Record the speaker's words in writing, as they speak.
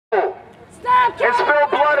and spill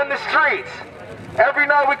blood in the streets. Every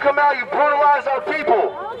night we come out, you brutalize our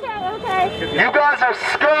people. Okay. You guys are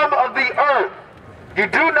scum of the earth. You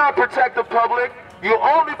do not protect the public. You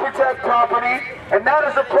only protect property, and that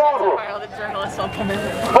is a problem.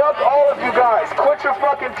 Fuck all of you guys. Quit your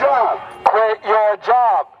fucking job. Quit your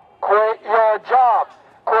job. Quit your job.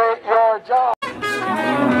 Quit your job.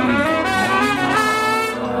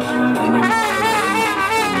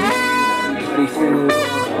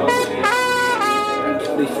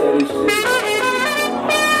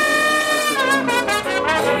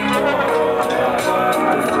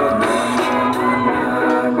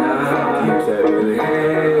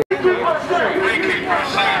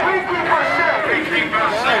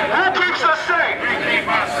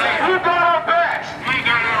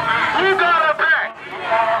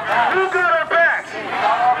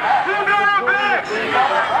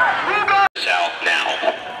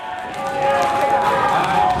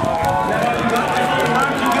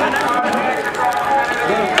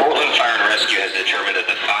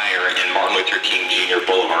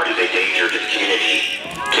 Boulevard is a danger to the community.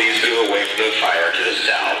 Please move away from the fire to the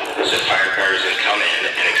south so firefighters can come in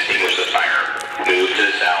and extinguish the fire. Move to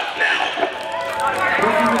the south now.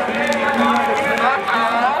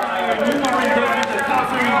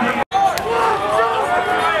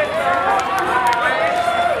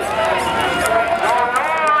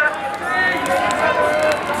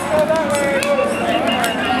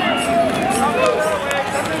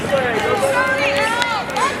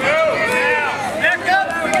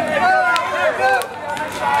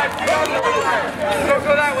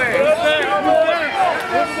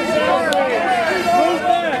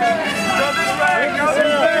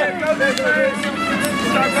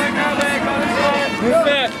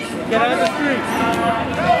 Get out of the street.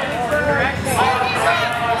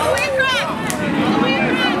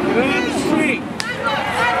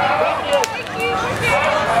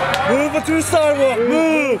 Move it to the sidewalk.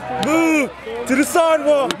 Move. Move to the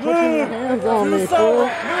sidewalk. Move to the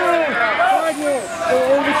sidewalk. Move. Go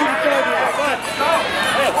over to the sidewalk.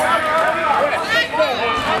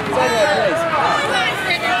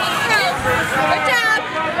 Good job.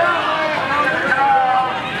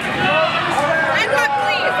 Sidewalk,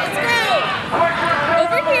 please. Let's go.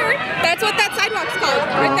 Over here. That's what that sidewalk's called.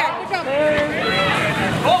 Right there. Good job.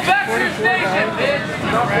 Go back to your station, bitch.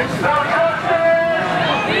 No justice.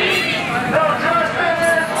 No justice. No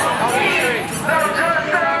justice. No racist. No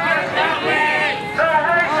justice. No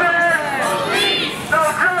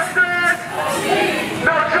justice.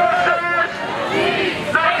 No justice.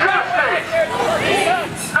 No justice.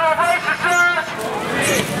 No racist. No justice.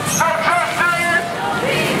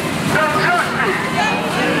 No justice. No justice.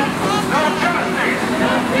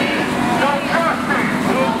 No justice.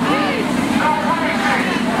 No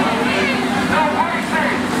racist. No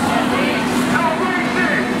racist.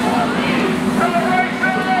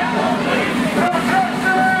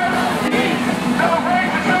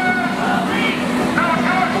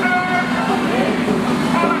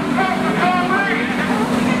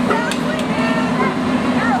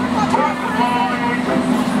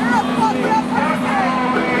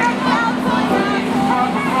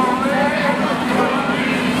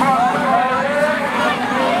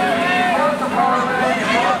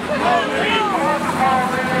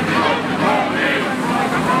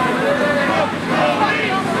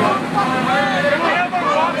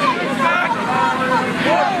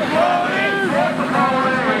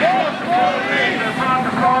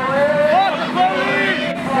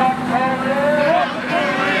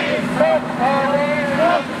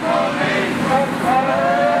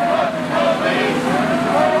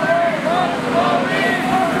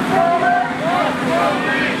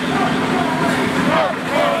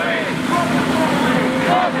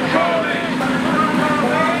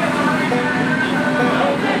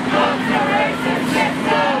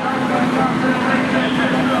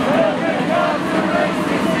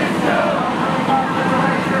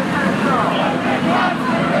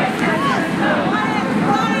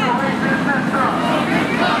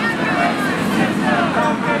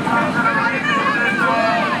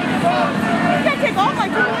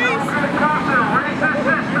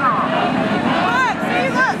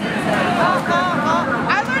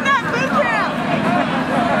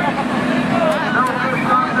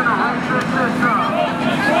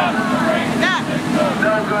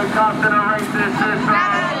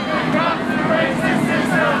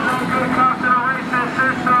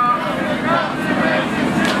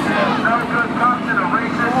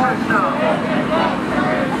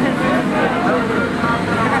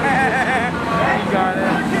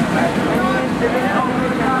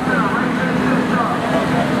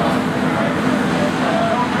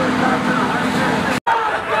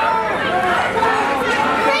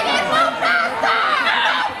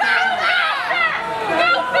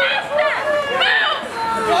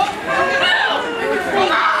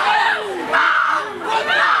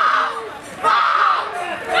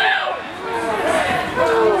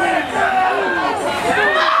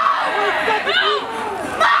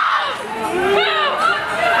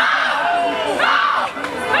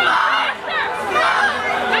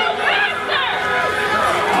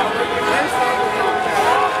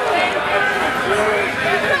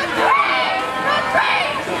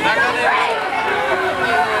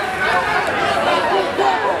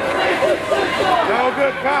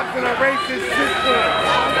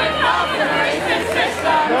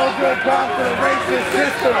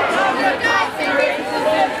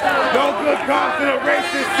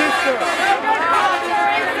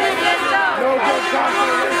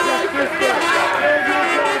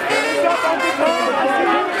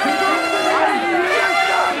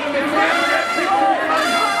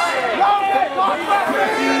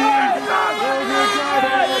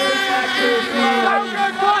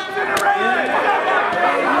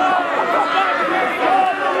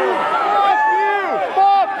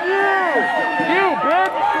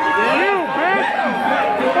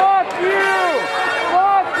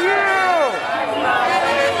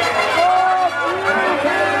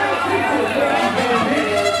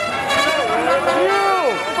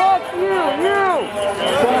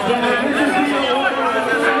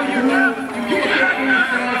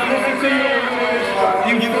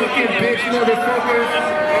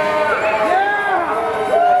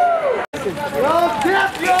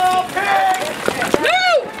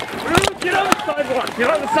 Get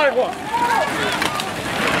on the sidewalk.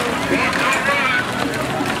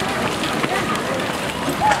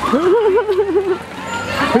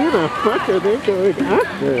 Who the fuck are they going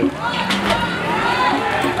after?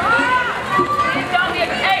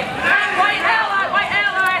 Hey, white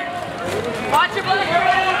ally! Watch your blood!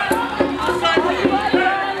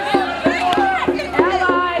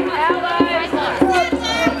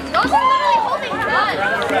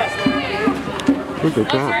 Look at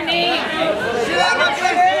that. What's your name?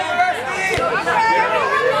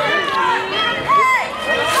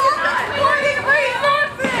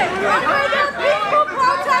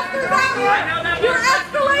 You're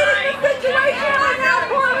escalating the situation right now,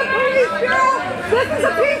 Portland Police Bureau. This is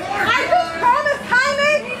a piece. I just promised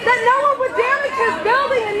Jaime that no one would damage his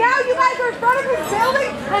building, and now you guys are in front of his building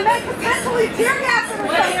and then potentially tear gas him.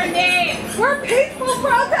 What's your name? We're peaceful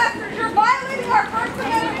protesters. You're violating our First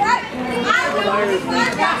Amendment rights. I will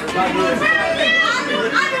decide that.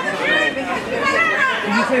 I'm interfering because you guys are not.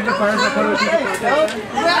 Did you say the fire's not coming to the protest?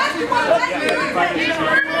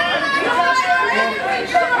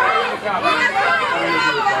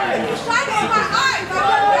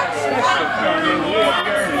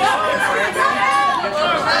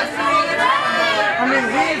 I mean,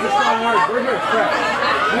 we is a strong word. We're here to press.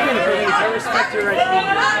 We can police. I respect your right to be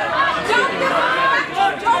here.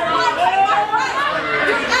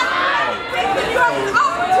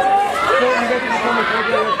 So you guys can come and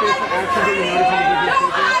regular based on action that you notice on the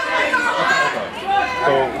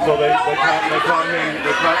So they caught him,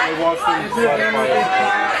 they watched him start a fire.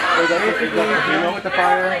 Is that the female with the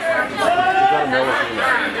fire? Is that a male or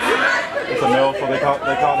female? It's a male, so they caught him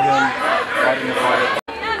lighting the fire.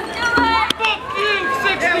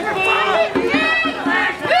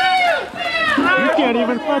 You can't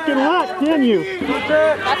even fucking lock, can you?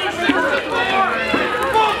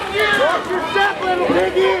 Watch your step, little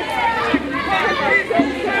piggy!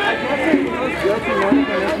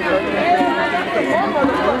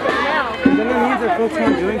 Then that means that folks who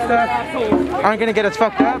are doing stuff aren't gonna get us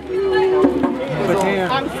fucked up. But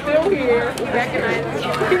damn. I'm still here. Recognize me.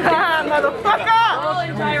 Motherfucker!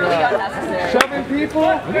 Shoving people?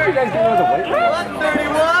 You guys know the weight limit?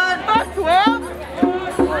 31! Fuck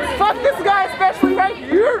 12! Fuck this guy, especially right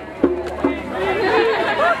here!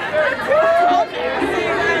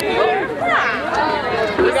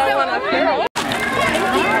 We got one up here.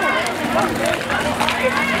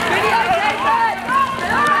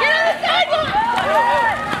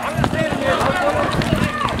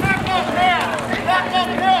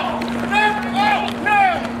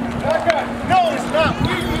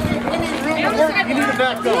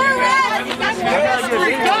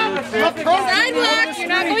 Sidewalk, you're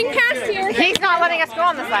not going past here. He's not letting us go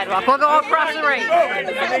on the sidewalk. We'll go across the ring.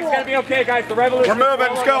 Everything's gonna be okay, guys. The revolution. We're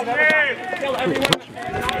moving, let's go.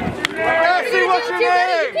 Ashley, what's your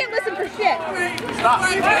name? You can't listen for shit. Stop.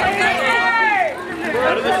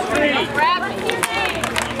 Out of the street.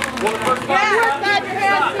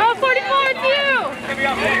 Oh, 44, it's you!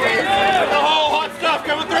 The whole hot stuff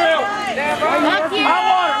coming through. Fuck you! I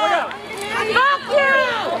want it, look out. Fuck you!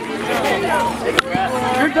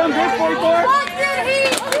 You're done this, 44? What did he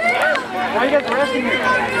do? Why are you guys arresting me?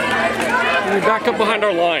 Back up behind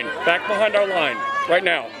our line. Back behind our line. Right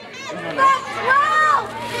now.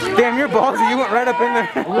 Damn, you're ballsy. You went right up in there.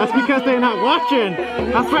 That's because they're not watching.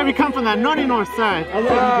 That's why we come from that naughty north side. That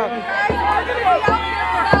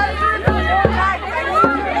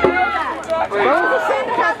was the same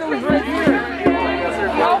cat that was right here.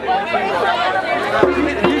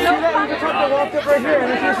 Did you see that? You just have to walk up right here and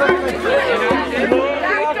then she's like,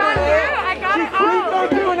 she creeped on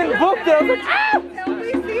through and then booked it. I was like, ah!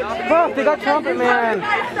 Fuck, they got Trumpet, man.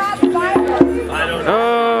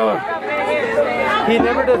 Oh. He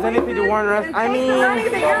never does anything to warn us. I mean...